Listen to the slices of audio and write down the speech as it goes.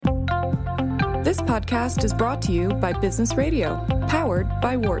This podcast is brought to you by Business Radio, powered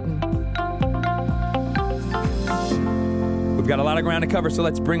by Wharton. We've got a lot of ground to cover, so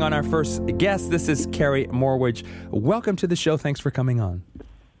let's bring on our first guest. This is Carrie Morewedge. Welcome to the show. Thanks for coming on.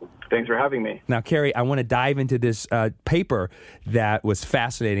 Thanks for having me. Now, Carrie, I want to dive into this paper that was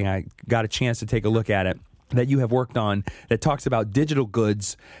fascinating. I got a chance to take a look at it, that you have worked on, that talks about digital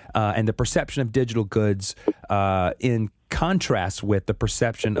goods and the perception of digital goods in contrast with the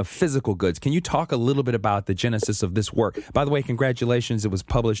perception of physical goods. Can you talk a little bit about the genesis of this work? By the way, congratulations. It was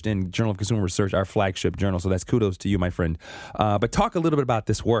published in Journal of Consumer Research, our flagship journal, so that's kudos to you, my friend. But talk a little bit about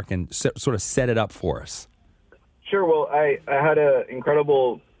this work and sort of set it up for us. Sure. Well, I had an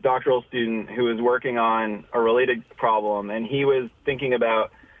incredible doctoral student who was working on a related problem, and he was thinking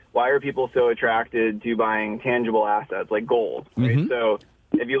about why are people so attracted to buying tangible assets like gold, right? Mm-hmm. So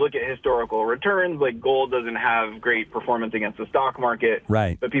if you look at historical returns, like gold doesn't have great performance against the stock market,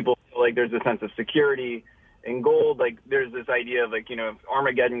 right? But people feel like there's a sense of security in gold. Like there's this idea of like, you know, if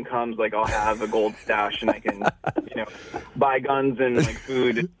Armageddon comes, like I'll have a gold stash and I can, you know, buy guns and like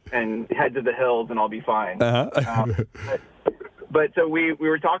food and head to the hills and I'll be fine. Uh-huh. But so we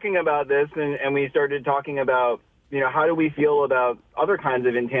were talking about this and we started talking about, you know, how do we feel about other kinds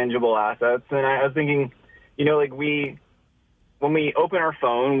of intangible assets? And I was thinking, you know, like when we open our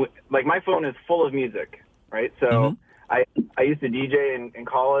phone, like my phone is full of music, right? So mm-hmm. I used to DJ in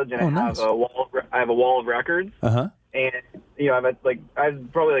college, and I have a wall of records, uh-huh. and you know I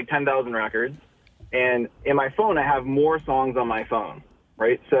have probably like 10,000 records, and in my phone I have more songs on my phone,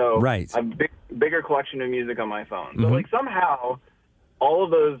 right? So right. I have a bigger collection of music on my phone, mm-hmm. but like somehow all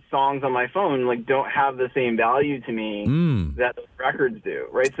of those songs on my phone like don't have the same value to me that those records do,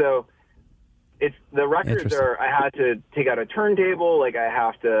 right? So it's the records I had to take out a turntable, like I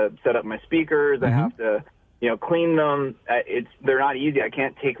have to set up my speakers, mm-hmm. I have to, you know, clean them. They're not easy. I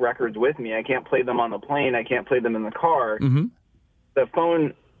can't take records with me. I can't play them on the plane. I can't play them in the car. Mm-hmm. The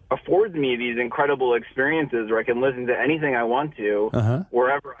phone affords me these incredible experiences where I can listen to anything I want to, uh-huh.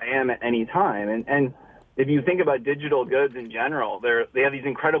 wherever I am at any time. And if you think about digital goods in general, they have these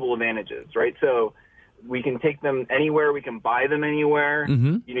incredible advantages, right? So we can take them anywhere. We can buy them anywhere.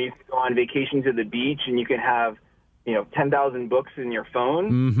 Mm-hmm. You know, you can go on vacation to the beach and you can have, you know, 10,000 books in your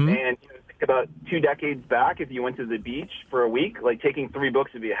phone. Mm-hmm. And you know, think about 2 decades back, if you went to the beach for a week, like taking 3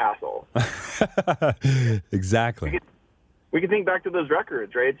 books would be a hassle. Exactly. We can think back to those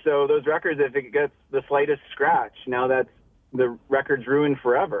records, right? So those records, if it gets the slightest scratch, now that's the record's ruined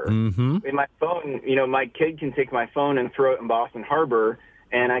forever. Mm-hmm. In my phone, you know, my kid can take my phone and throw it in Boston Harbor,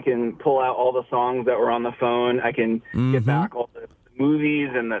 and I can pull out all the songs that were on the phone. I can mm-hmm. get back all the movies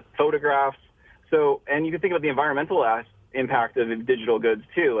and the photographs. So, and you can think about the environmental impact of digital goods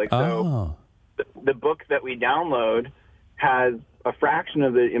too. Like, so the book that we download has a fraction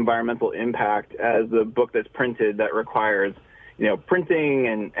of the environmental impact as the book that's printed that requires, you know,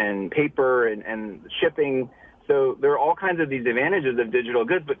 printing and paper and shipping. So there are all kinds of these advantages of digital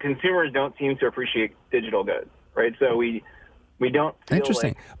goods, but consumers don't seem to appreciate digital goods, right? So we don't feel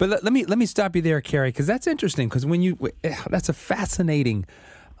interesting. But let me stop you there, Carrie, because that's interesting. Because that's a fascinating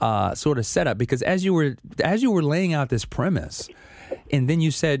sort of setup. Because as you were laying out this premise, and then you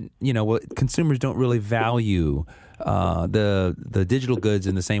said, you know, well, consumers don't really value the digital goods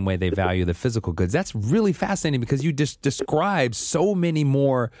in the same way they value the physical goods. That's really fascinating because you just described so many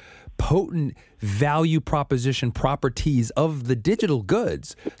more potent value proposition properties of the digital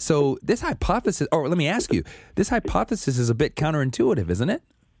goods. So this hypothesis, or let me ask you, this hypothesis is a bit counterintuitive, isn't it?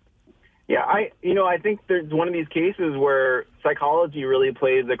 Yeah, I think there's one of these cases where psychology really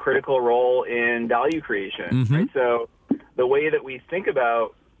plays a critical role in value creation, mm-hmm. right? So the way that we think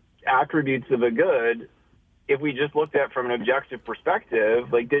about attributes of a good, if we just looked at from an objective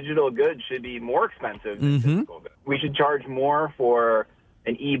perspective, like digital goods should be more expensive than mm-hmm. physical goods. We should charge more for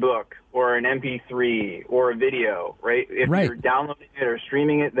an ebook or an MP3 or a video, right? If you're downloading it or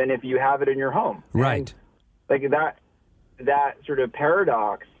streaming it than if you have it in your home. Right. And like that sort of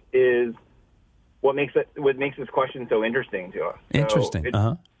paradox is what makes this question so interesting to us. Interesting.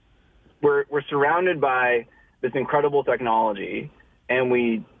 So we're surrounded by this incredible technology, and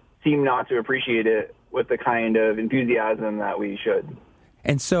we seem not to appreciate it with the kind of enthusiasm that we should.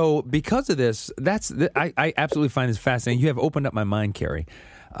 And so because of this, I absolutely find this fascinating. You have opened up my mind, Carrie,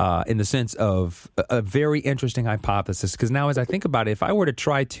 in the sense of a very interesting hypothesis. Because now as I think about it, if I were to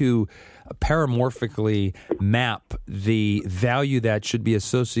try to paramorphically map the value that should be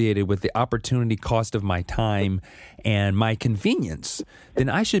associated with the opportunity cost of my time and my convenience, then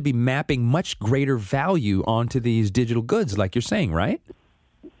I should be mapping much greater value onto these digital goods, like you're saying, right?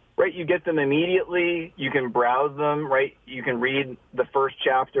 right, you get them immediately. You can browse them, right? You can read the first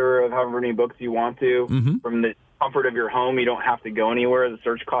chapter of however many books you want to from the comfort of your home. You don't have to go anywhere. The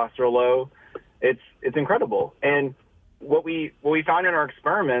search costs are low. It's incredible. And what we found in our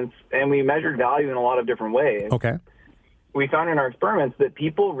experiments, and we measured value in a lot of different ways. Okay. We found in our experiments that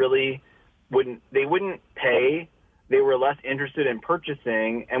people really wouldn't pay. They were less interested in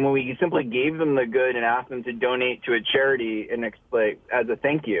purchasing, and when we simply gave them the good and asked them to donate to a charity and as a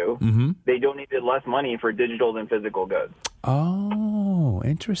thank you, they donated less money for digital than physical goods. Oh,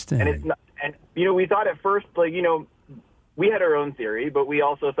 interesting. And it's not, and we thought at first, we had our own theory, but we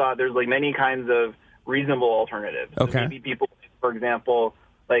also thought there's many kinds of reasonable alternatives. Okay. So maybe people, for example,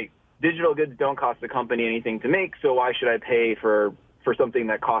 digital goods don't cost the company anything to make, so why should I pay for something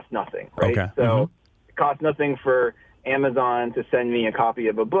that costs nothing, right? Okay. So it costs nothing for Amazon to send me a copy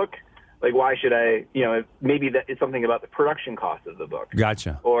of a book. Why should I, maybe that is something about the production cost of the book.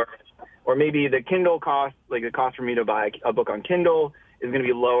 Gotcha. Or maybe the Kindle cost, the cost for me to buy a book on Kindle is going to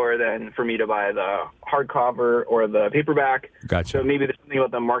be lower than for me to buy the hardcover or the paperback. Gotcha. So maybe there's something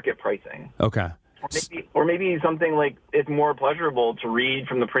about the market pricing. Okay. Or maybe something it's more pleasurable to read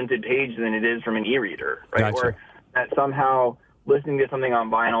from the printed page than it is from an e-reader, right? Gotcha. Or that somehow listening to something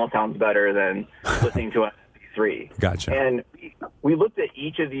on vinyl sounds better than listening to an MP3. Gotcha. And we looked at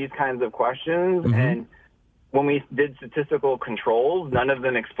each of these kinds of questions, and when we did statistical controls, none of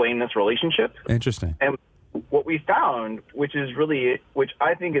them explained this relationship. Interesting. And what we found, which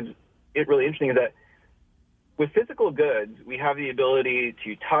I think is really interesting, is that with physical goods, we have the ability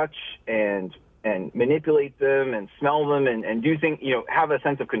to touch and manipulate them and smell them and do things, have a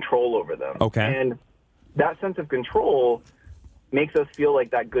sense of control over them. Okay. And that sense of control makes us feel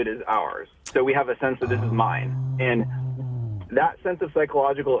like that good is ours. So we have a sense that this is mine. And that sense of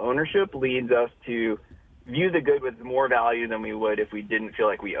psychological ownership leads us to view the good with more value than we would if we didn't feel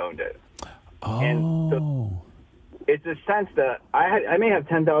like we owned it. Oh. And so it's a sense that I may have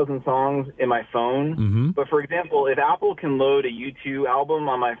 10,000 songs in my phone, but for example, if Apple can load a U2 album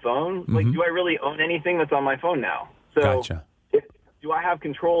on my phone, do I really own anything that's on my phone now? So Gotcha. Do I have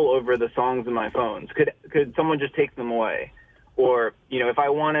control over the songs in my phones? Could someone just take them away? Or, if I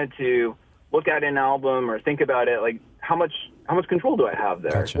wanted to look at an album or think about it, how much control do I have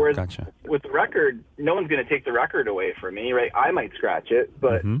there? Gotcha. Whereas Gotcha. with the record, no one's going to take the record away from me, right? I might scratch it,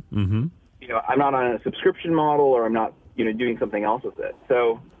 but I'm not on a subscription model, or I'm not, doing something else with it.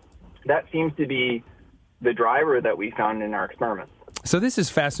 So that seems to be the driver that we found in our experiments. So this is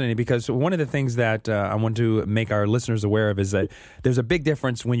fascinating because one of the things that I want to make our listeners aware of is that there's a big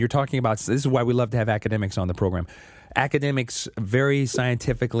difference when you're talking about, this is why we love to have academics on the program. Academics very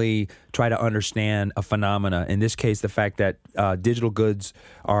scientifically try to understand a phenomena. In this case, the fact that digital goods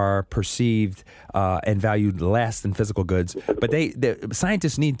are perceived and valued less than physical goods. But the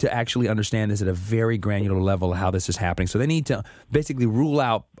scientists need to actually understand this at a very granular level of how this is happening. So they need to basically rule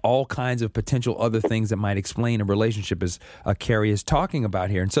out all kinds of potential other things that might explain a relationship, as Carrie is talking about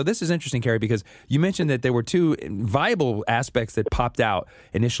here. And so this is interesting, Carrie, because you mentioned that there were two viable aspects that popped out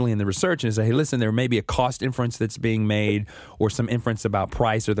initially in the research. And it's like, hey, listen, there may be a cost inference that's being made or some inference about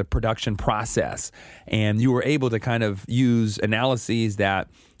price or the production process. And you were able to kind of use analyses that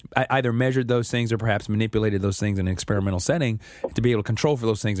either measured those things or perhaps manipulated those things in an experimental setting to be able to control for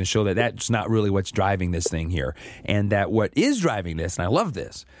those things and show that that's not really what's driving this thing here. And that what is driving this, and I love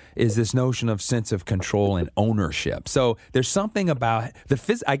this, is this notion of sense of control and ownership. So there's something about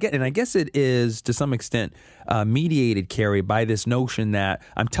I guess it is to some extent mediated, Carrie, by this notion that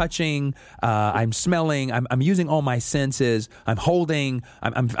I'm touching, I'm smelling, I'm using all my senses, I'm holding,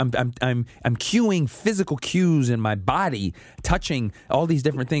 I'm cueing physical cues in my body, touching all these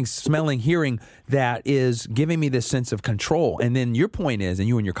different things, smelling, hearing, that is giving me this sense of control. And then your point is, and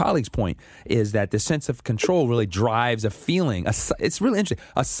you and your colleagues' point is that the sense of control really drives a feeling. It's really interesting,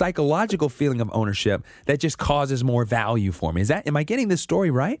 a psychological feeling of ownership that just causes more value for me. Am I getting this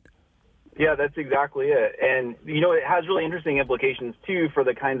story right? Yeah, that's exactly it. And, it has really interesting implications, too, for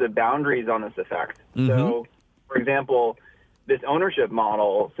the kinds of boundaries on this effect. So, for example, this ownership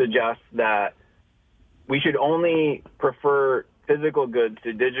model suggests that we should only prefer physical goods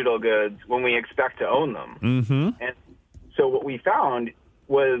to digital goods when we expect to own them. And so what we found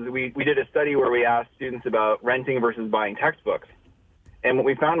was we did a study where we asked students about renting versus buying textbooks. And what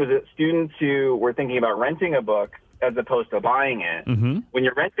we found was that students who were thinking about renting a book as opposed to buying it, when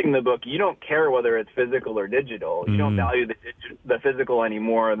you're renting the book, you don't care whether it's physical or digital. You don't value the physical any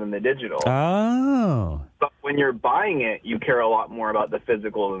more than the digital. Oh. But when you're buying it, you care a lot more about the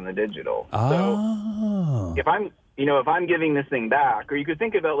physical than the digital. Oh. So if I'm giving this thing back, or you could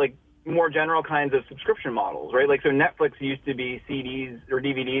think about more general kinds of subscription models, right? Like, so Netflix used to be CDs or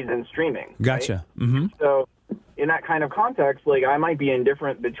DVDs and streaming. Gotcha. Right? Mm-hmm. So in that kind of context, like, I might be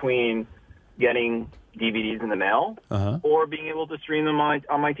indifferent between getting DVDs in the mail or being able to stream them on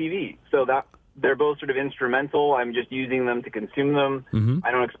my TV. So that they're both sort of instrumental. I'm just using them to consume them. Mm-hmm.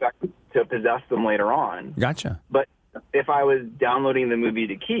 I don't expect to possess them later on. Gotcha. But if I was downloading the movie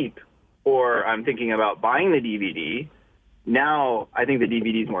to keep, or I'm thinking about buying the DVD, now I think the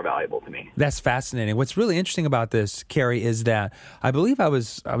DVD is more valuable to me. That's fascinating. What's really interesting about this, Carrie, is that I believe I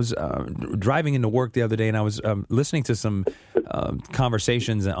was driving into work the other day, and I was listening to some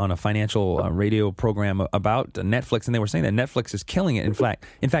conversations on a financial radio program about Netflix, and they were saying that Netflix is killing it. In fact,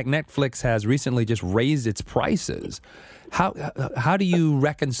 Netflix has recently just raised its prices. How do you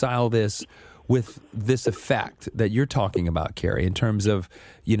reconcile this with this effect that you're talking about, Carrie, in terms of,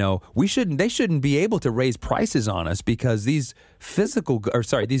 they shouldn't be able to raise prices on us because these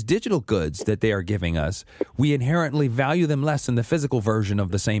these digital goods that they are giving us, we inherently value them less than the physical version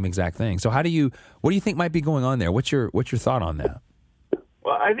of the same exact thing. So what do you think might be going on there? What's your thought on that?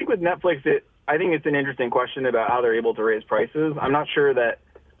 Well, I think with Netflix, I think it's an interesting question about how they're able to raise prices. I'm not sure that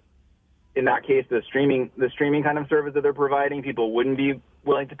in that case, the streaming kind of service that they're providing, people wouldn't be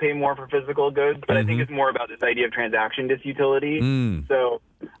willing to pay more for physical goods. But I think it's more about this idea of transaction disutility. So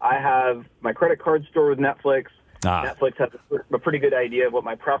I have my credit card stored with Netflix. Netflix has a pretty good idea of what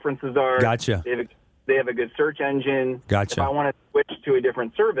my preferences are. Gotcha. They have a good search engine. Gotcha. If I want to switch to a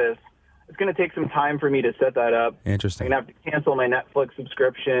different service, it's going to take some time for me to set that up. Interesting. I'm going to have to cancel my Netflix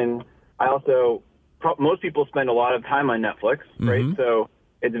subscription. Most people spend a lot of time on Netflix, right? So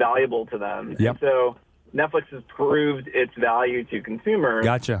it's valuable to them. Yep. And so Netflix has proved its value to consumers.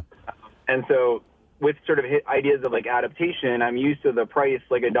 Gotcha. And so with sort of ideas of like adaptation, I'm used to the price,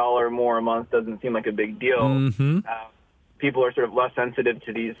 like $1 more a month doesn't seem like a big deal. People are sort of less sensitive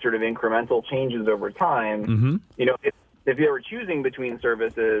to these sort of incremental changes over time. If you're ever choosing between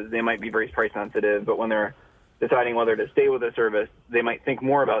services, they might be very price sensitive, but when they're deciding whether to stay with a service, they might think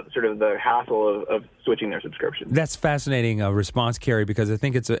more about sort of the hassle of switching their subscription. That's fascinating response, Carrie, because I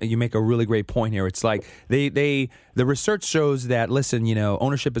think you make a really great point here. It's like the research shows that, listen,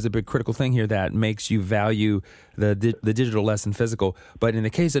 ownership is a big critical thing here that makes you value the digital less than physical. But in the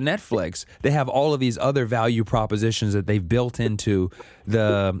case of Netflix, they have all of these other value propositions that they've built into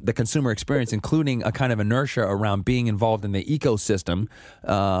the consumer experience, including a kind of inertia around being involved in the ecosystem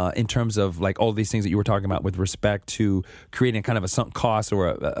in terms of like all these things that you were talking about with respect to creating kind of a sunk cost or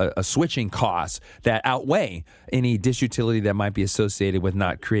a switching cost that outweigh any disutility that might be associated with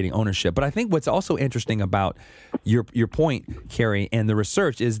not creating ownership. But I think what's also interesting about your point, Carrie, and the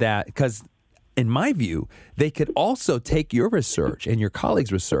research is that because in my view, they could also take your research and your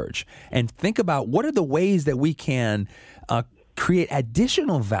colleagues' research and think about what are the ways that we can create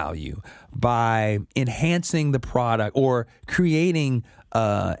additional value by enhancing the product or creating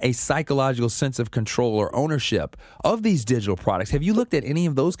a psychological sense of control or ownership of these digital products. Have you looked at any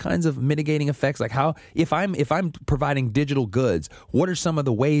of those kinds of mitigating effects? Like how, if I'm providing digital goods, what are some of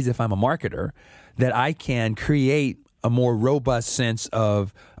the ways, if I'm a marketer, that I can create a more robust sense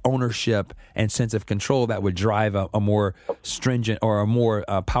of ownership and sense of control that would drive a more stringent or a more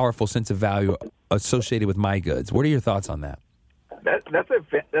powerful sense of value associated with my goods? What are your thoughts on that?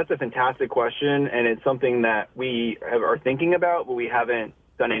 That's a fantastic question, and it's something that we are thinking about, but we haven't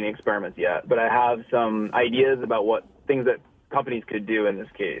done any experiments yet. But I have some ideas about what things that companies could do in this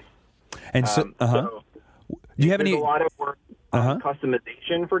case. And so do you have any? There's a lot of work on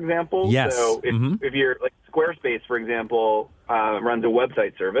customization, for example. Yes. So if you're like Squarespace, for example, runs a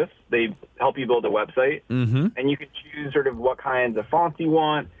website service. They help you build a website, and you can choose sort of what kinds of fonts you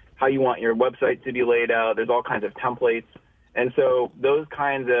want, how you want your website to be laid out. There's all kinds of templates. And so those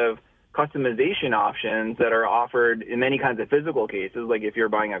kinds of customization options that are offered in many kinds of physical cases, like if you're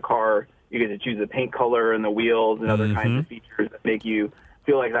buying a car, you get to choose the paint color and the wheels and other kinds of features that make you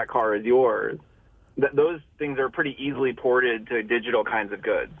feel like that car is yours. Those things are pretty easily ported to digital kinds of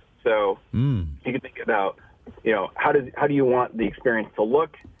goods. So you can think about, how do you want the experience to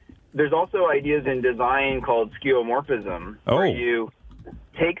look? There's also ideas in design called skeuomorphism, where you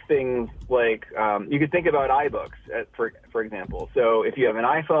take things like you could think about iBooks, for example. So if you have an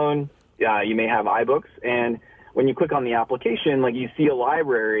iPhone, you may have iBooks, and when you click on the application, like you see a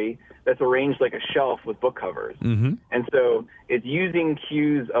library that's arranged like a shelf with book covers. And so it's using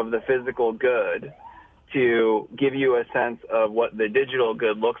cues of the physical good to give you a sense of what the digital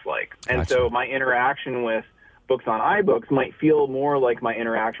good looks like. And so my interaction with books on iBooks might feel more like my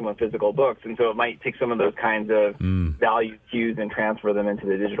interaction with physical books. And so it might take some of those kinds of value cues and transfer them into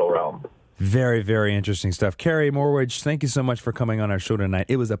the digital realm. Very, very interesting stuff. Cary Morwidge, thank you so much for coming on our show tonight.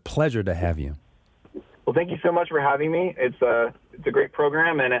 It was a pleasure to have you. Well, thank you so much for having me. It's a great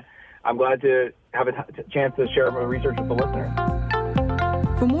program, and I'm glad to have a chance to share my research with the listeners.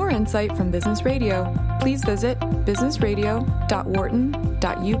 For more insight from Business Radio, please visit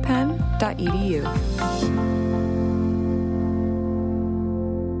businessradio.wharton.upenn.edu.